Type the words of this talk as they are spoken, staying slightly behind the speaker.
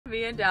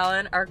Me and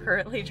Dallin are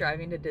currently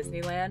driving to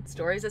Disneyland.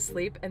 Story's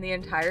asleep, and the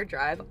entire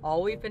drive,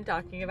 all we've been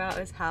talking about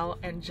is how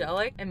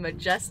angelic and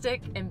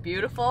majestic and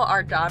beautiful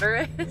our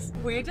daughter is.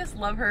 We just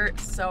love her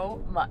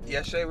so much.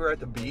 Yesterday we were at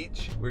the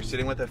beach. We were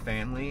sitting with a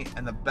family,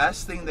 and the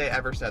best thing they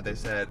ever said, they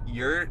said,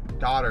 your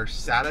daughter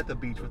sat at the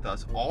beach with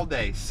us all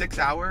day, 6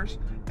 hours,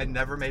 and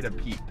never made a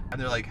peep.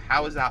 And they're like,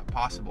 how is that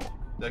possible?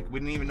 Like,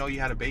 we didn't even know you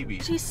had a baby.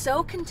 She's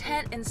so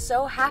content and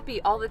so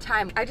happy all the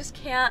time. I just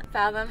can't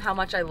fathom how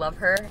much I love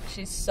her.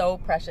 She's so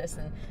precious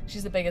and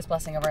she's the biggest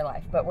blessing of our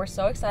life. But we're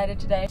so excited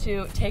today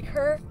to take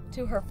her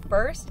to her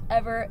first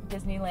ever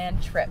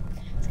Disneyland trip.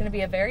 It's gonna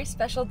be a very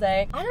special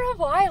day. I don't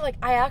know why, like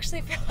I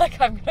actually feel like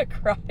I'm gonna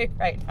cry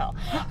right now.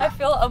 I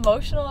feel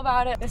emotional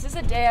about it. This is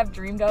a day I've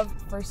dreamed of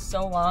for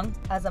so long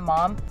as a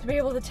mom, to be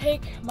able to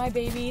take my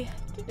baby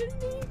to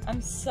Disney.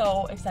 I'm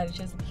so excited.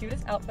 She has the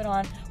cutest outfit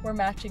on. We're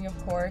matching,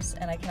 of course,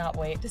 and I cannot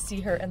wait to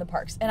see her in the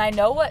parks. And I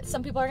know what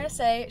some people are gonna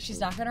say, she's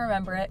not gonna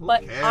remember it,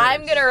 but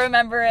I'm gonna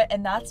remember it,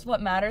 and that's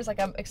what matters. Like,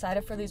 I'm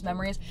excited for these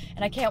memories,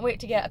 and I can't wait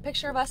to get a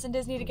picture of us in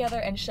Disney together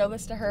and show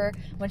this to her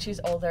when she's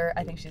older.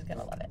 I think she's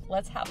gonna love it.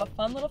 Let's have a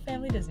fun little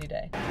family Disney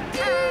day.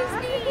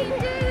 Disney,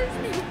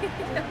 Disney.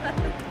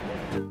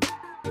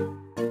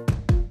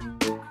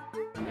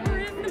 We're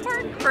in the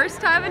park.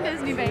 First time in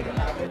Disney, baby.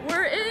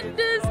 We're in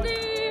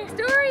Disney.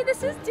 Story,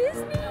 this is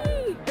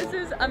Disney. This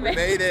is amazing. We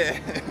made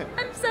it.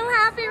 I'm so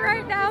happy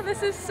right now.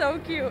 This is so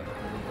cute.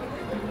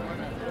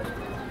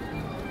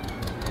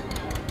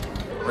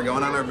 We're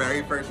going on our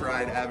very first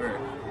ride ever.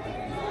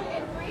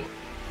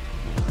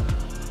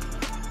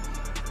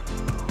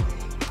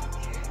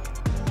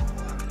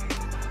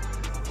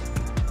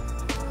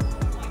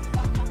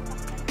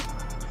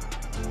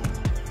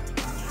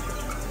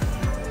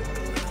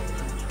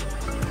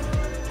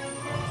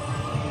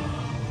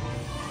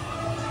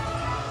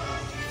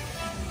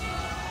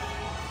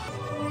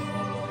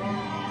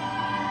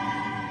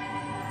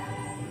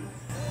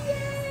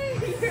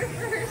 Your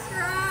first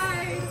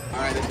ride. All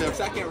right, it's our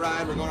second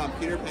ride. We're going on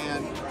Peter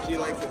Pan. She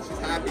likes it. She's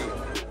happy.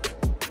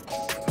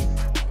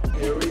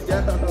 Here we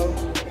go.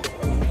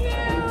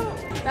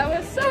 Cute. That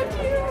was so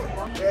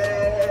cute.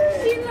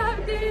 Yay. She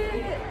loved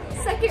it.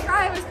 Second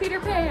ride was Peter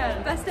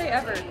Pan. Best day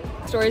ever.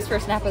 Story's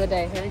first nap of the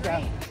day. Here we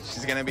go.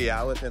 She's gonna be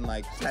out within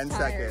like 10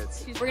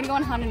 seconds. We're gonna go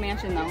on Haunted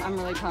Mansion though. I'm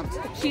really pumped.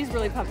 She's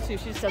really pumped too.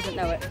 She just doesn't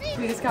know it.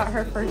 We just got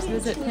her first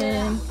visit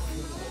pin.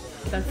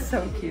 That's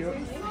so cute.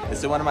 This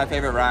is one of my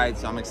favorite rides,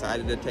 so I'm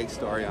excited to take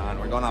Story on.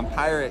 We're going on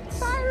Pirates.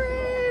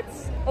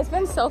 Pirates! It's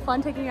been so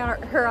fun taking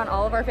her on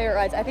all of our favorite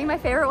rides. I think my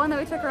favorite one that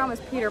we took her on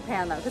was Peter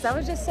Pan though, because that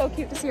was just so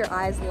cute to see her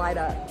eyes light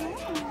up.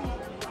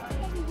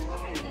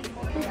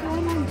 We're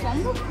going on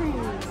Jungle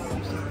Cruise.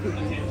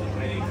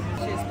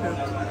 She's pooped.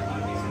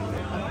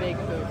 A big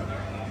poop.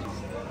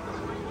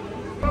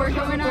 We're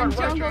going on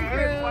Jungle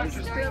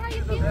Cruise. How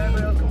you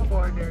feeling?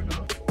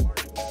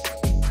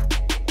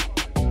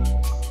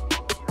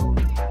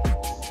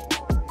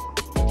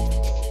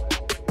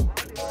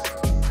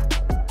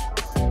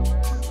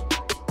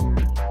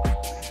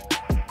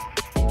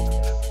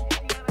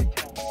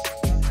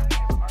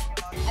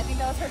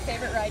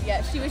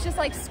 Yet. She was just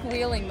like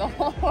squealing the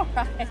whole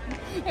ride.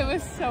 It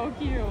was so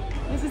cute.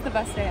 This is the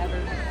best day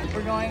ever.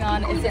 We're going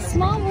on, it's a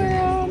small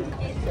world.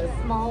 It's a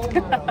small world.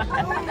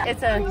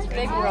 It's a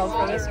big world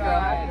for this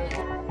girl.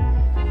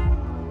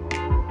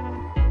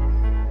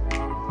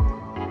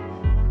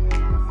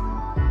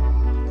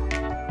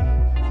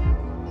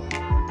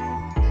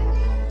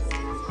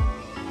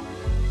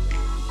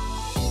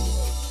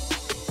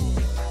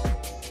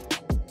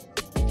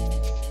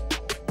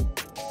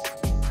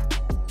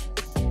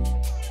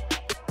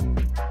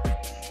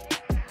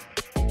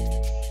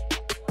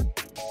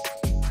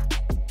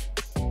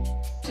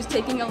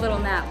 Taking a little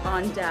nap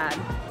on Dad.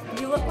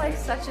 You look like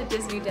such a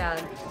Disney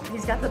dad.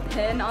 He's got the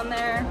pin on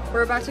there.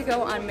 We're about to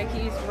go on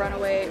Mickey's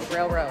Runaway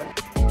Railroad.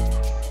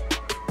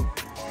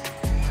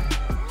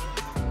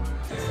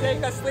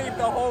 Stay asleep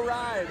the whole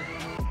ride.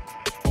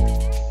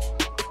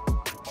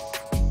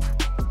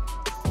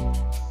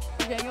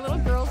 We're getting a little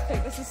girls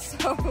pic. This is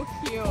so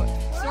cute.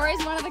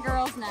 Story's one of the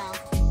girls now.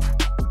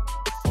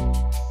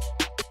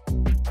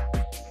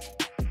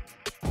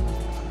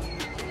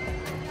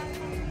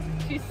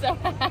 She's so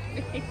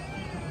happy.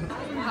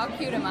 How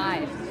cute am I?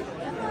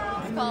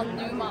 It's called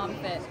New Mom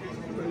Fit.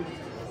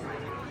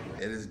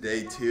 It is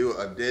day 2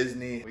 of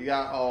Disney. We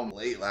got home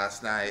late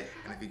last night,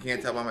 and if you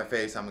can't tell by my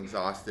face, I'm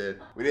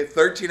exhausted. We did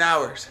 13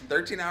 hours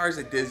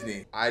at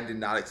Disney. I did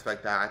not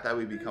expect that. I thought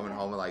we'd be coming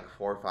home at like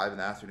 4 or 5 in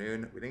the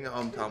afternoon. We didn't get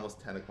home until almost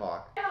 10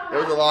 o'clock. It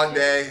was a long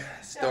day.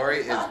 Story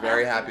is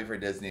very happy for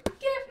Disney.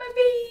 Look at my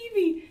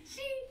baby.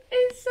 She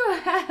is so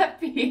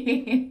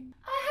happy.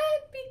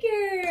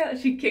 Girl.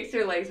 She kicks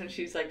her legs when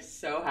she's like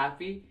so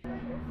happy.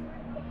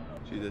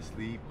 She's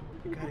asleep.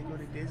 You gotta go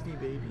to Disney,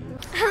 baby.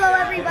 Hello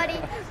everybody.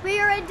 We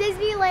are at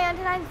Disneyland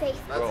and I'm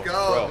Faith. Let's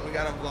go. We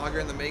got a vlogger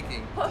in the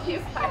making. Oh, you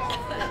my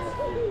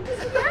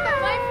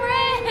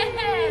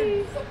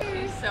friend.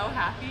 She's so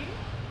happy.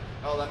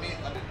 Oh, let me.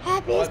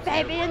 Happiest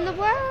baby in the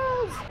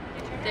world.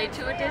 Day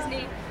 2 at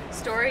Disney.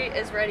 Story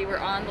is ready. We're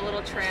on the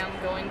little tram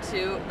going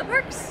to the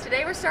parks.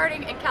 Today we're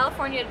starting in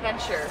California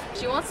Adventure.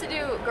 She wants to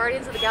do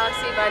Guardians of the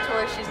Galaxy, but I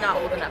told her she's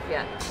not old enough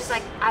yet. She's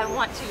like, I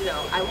want to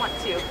though, I want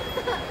to.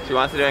 She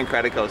wants to do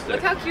Incredicoaster.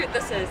 Look how cute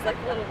this is, like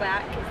a little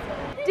back.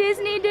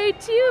 Disney Day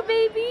 2,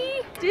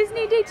 baby!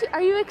 Disney Day 2,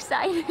 are you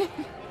excited?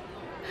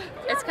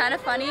 It's kind of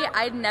funny,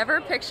 I'd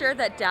never pictured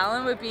that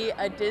Dallin would be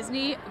a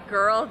Disney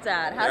girl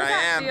dad. How does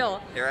that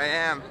feel? Here I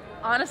am.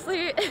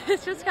 Honestly,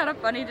 it's just kind of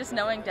funny just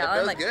knowing Dallin. It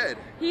feels like, good.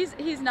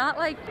 He's not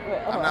like...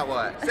 I'm not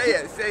what? Say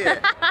it, say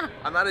it.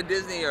 I'm not a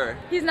Disneyer.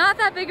 He's not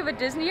that big of a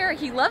Disneyer.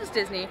 He loves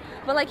Disney,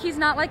 but like he's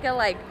not like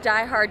a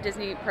die-hard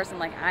Disney person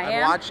like I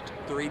am. I've watched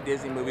 3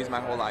 Disney movies my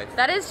whole life.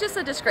 That is just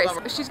a disgrace.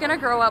 She's gonna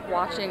grow up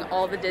watching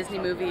all the Disney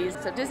movies.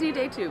 So Disney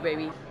Day 2,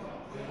 baby.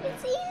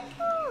 It's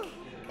evil.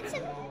 It's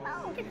evil.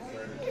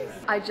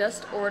 I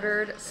just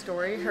ordered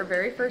Story her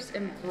very first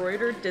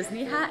embroidered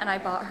Disney hat, and I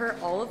bought her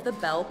all of the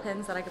bell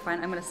pins that I could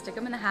find. I'm gonna stick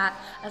them in the hat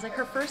as like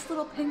her first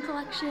little pin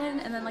collection,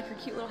 and then like her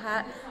cute little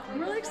hat. I'm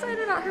really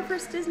excited about her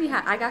first Disney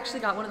hat. I actually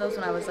got one of those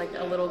when I was like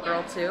a little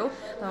girl too.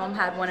 My mom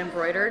had one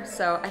embroidered,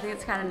 so I think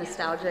it's kind of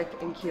nostalgic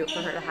and cute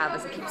for her to have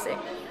as a keepsake.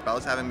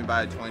 Bella's having me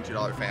buy a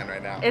 $22 fan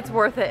right now. It's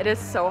worth it. It is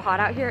so hot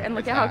out here, and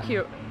look at how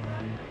cute.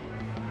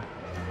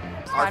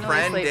 Our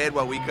friend did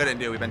what we couldn't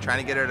do. We've been trying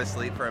to get her to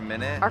sleep for a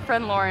minute. Our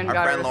friend Lauren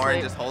got her to sleep. Our friend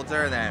Lauren just holds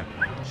her and then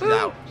she's Ooh,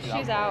 out.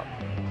 She's out.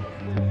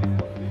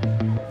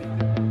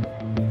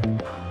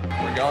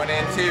 We're going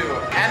into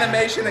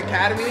Animation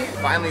Academy.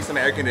 Finally some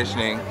air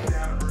conditioning.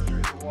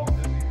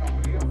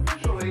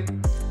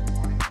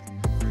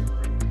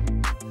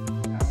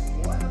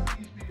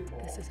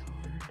 This is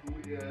hard.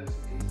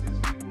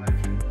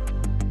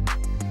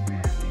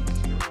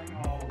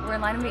 We're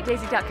in line to meet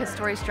Daisy Duck because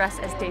Story's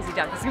dressed as Daisy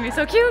Duck. This is gonna be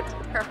so cute.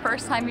 Her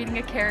first time meeting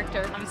a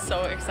character. I'm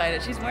so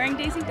excited. She's wearing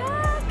Daisy Duck.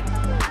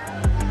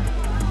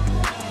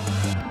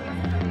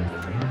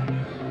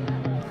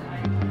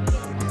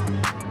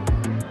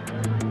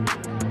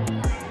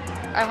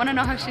 I want to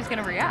know how she's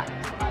gonna react.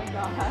 Oh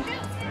gosh.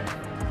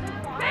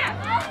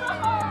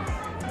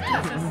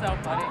 This is so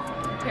funny.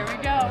 Here we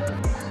go.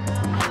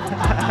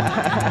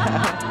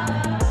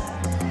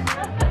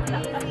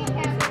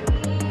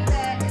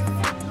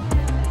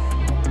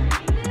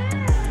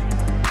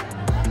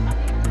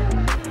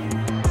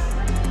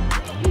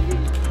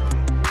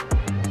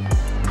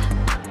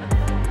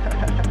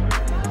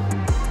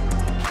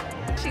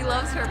 She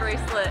loves her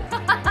bracelet.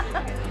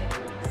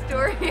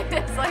 Story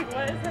is like,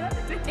 what is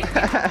happening?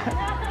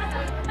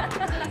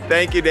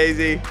 Thank you,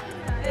 Daisy.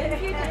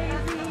 Thank you,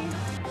 Daisy.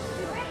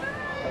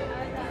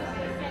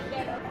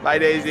 Bye,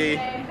 Daisy.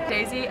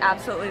 Daisy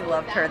absolutely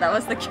loved her. That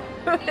was the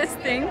cutest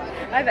thing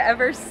I've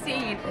ever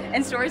seen.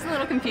 And Story's a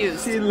little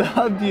confused. She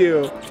loved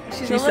you.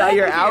 She saw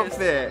your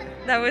outfit.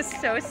 That was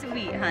so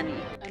sweet,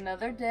 honey.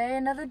 Another day,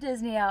 another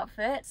Disney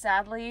outfit.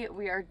 Sadly,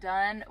 we are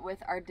done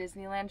with our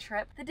Disneyland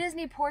trip. The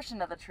Disney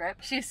portion of the trip.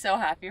 She's so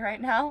happy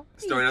right now.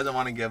 Story doesn't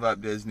want to give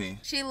up Disney.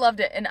 She loved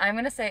it, and I'm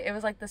gonna say it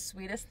was like the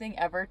sweetest thing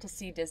ever to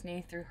see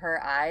Disney through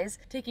her eyes.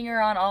 Taking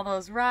her on all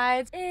those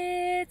rides.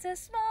 It's a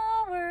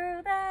small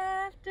world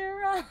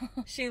after all.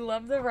 She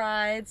loved the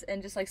rides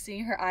and just like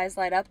seeing her eyes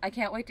light up. I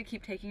can't wait to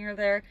keep taking her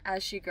there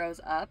as she grows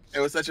up. It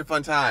was such a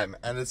fun time,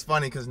 and it's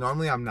funny because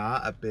normally I'm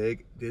not a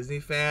big Disney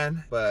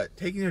fan, but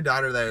taking your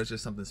daughter there is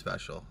just something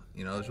special.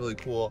 You know, it was really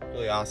cool,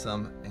 really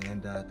awesome,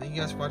 and thank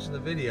you guys for watching the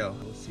video.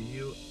 We'll see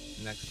you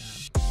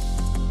next time.